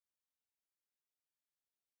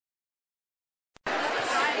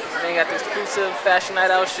you got the exclusive Fashion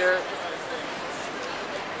Night Out shirt.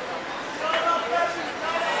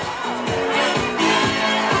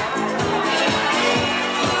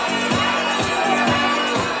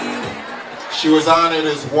 She was honored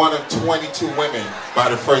as one of 22 women by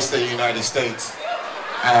the First Lady of the United States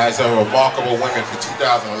as a remarkable woman for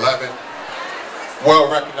 2011. Well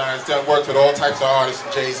recognized, done worked with all types of artists,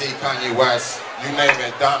 Jay-Z, Kanye West, you name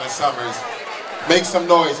it, Donna Summers. Make some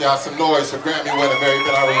noise, y'all, some noise for Grammy winner Miri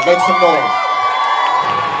Ben-Ari. Make some noise.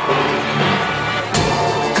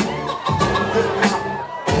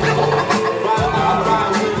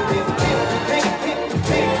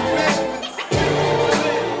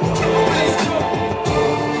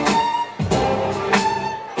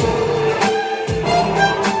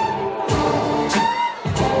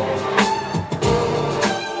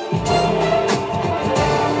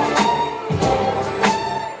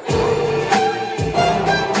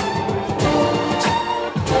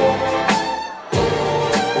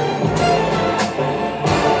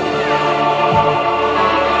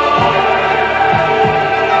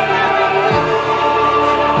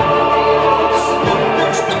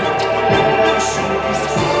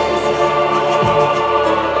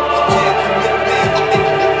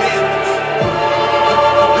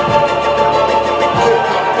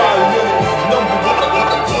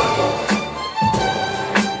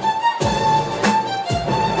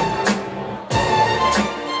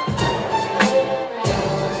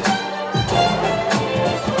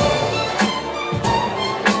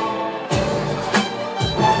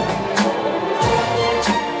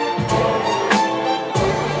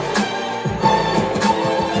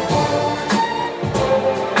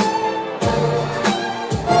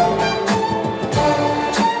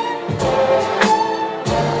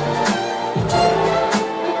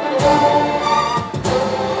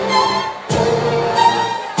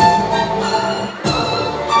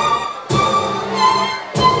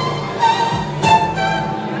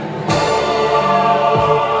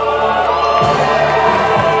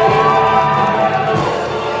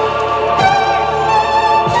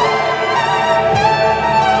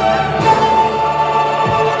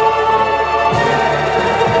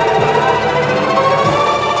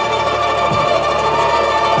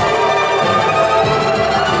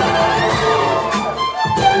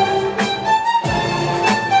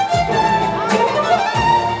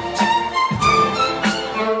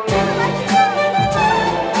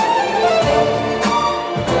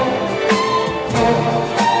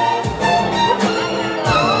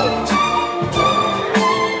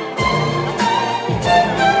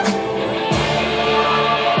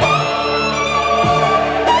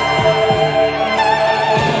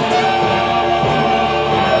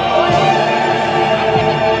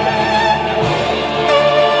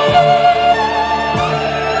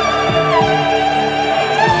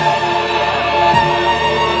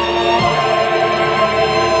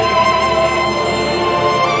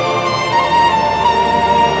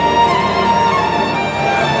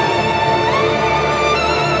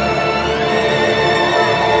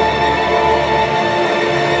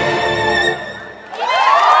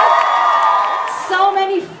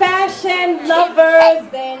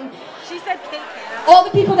 all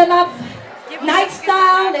the people that love night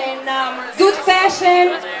style and good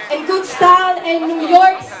fashion and good style in New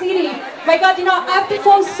York City. My God, you know, I've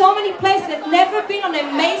performed so many places. I've never been on a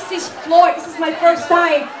Macy's floor. This is my first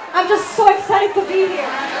time. I'm just so excited to be here.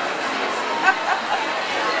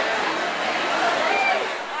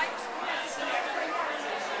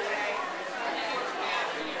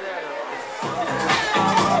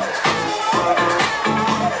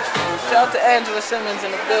 Shout out to Angela Simmons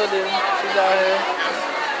in the building. She's out here.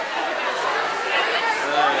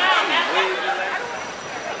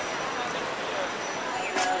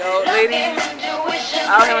 Yo, ladies,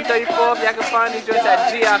 out here on 34th, y'all can find these joints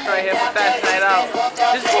at G-Ock right here for Fashion Night Out.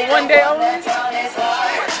 This is for one day only.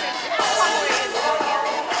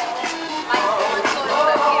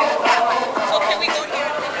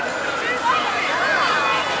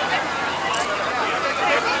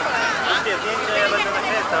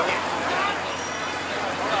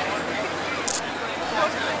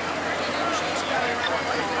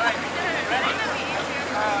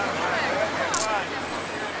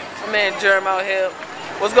 Man, Germ out here.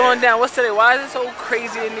 What's going down? What's today? Why is it so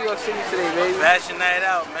crazy in New York City today, baby? Fashion Night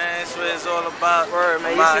Out, man. That's what it's all about. Word,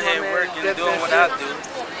 man. I'm out here working, doing what I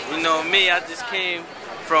do. You know me, I just came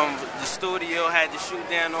from the studio, had to shoot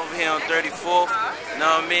down over here on 34th. You know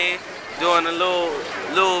what I mean? Doing a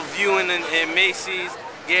little viewing in Macy's,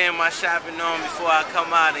 getting my shopping on before I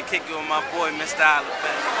come out and kick it with my boy, Mr. Holla.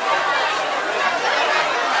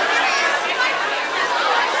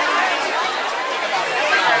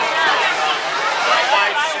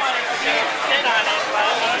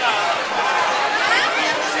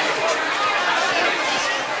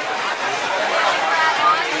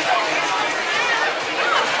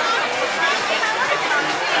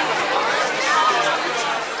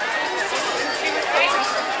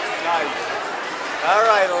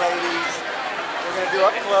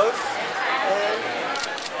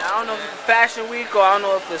 Fashion Week, or I don't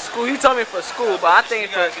know if it's school. He told me for school, but I think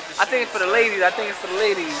it's for the ladies. I think it's for the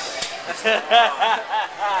ladies.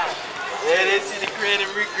 Yeah, they see the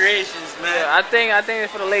creative recreations, man. Yeah, I think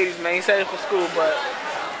it's for the ladies, man. He said it's for school, but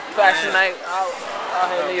fashion night out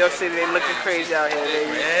here in New York City, they looking crazy out here.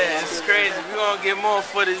 Yeah, it's crazy. We gonna get more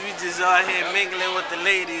footage. We just out here mingling with the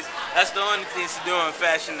ladies. That's the only thing to do on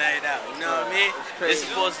fashion night out. You know what I mean? It's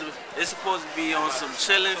supposed to be on some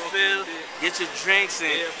chilling feel. Get your drinks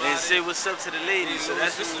and say what's up to the ladies. So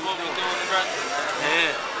that's what we're doing, bro.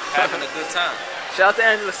 Yeah, having a good time. Shout out to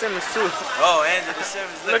Angela Simmons too. Oh, Angela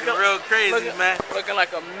Simmons looking real crazy, man. Looking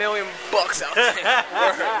like $1 million out there.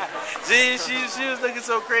 See, she was looking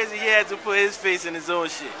so crazy. He had to put his face in his own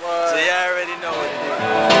shit. So y'all already know what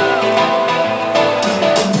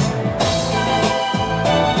it is.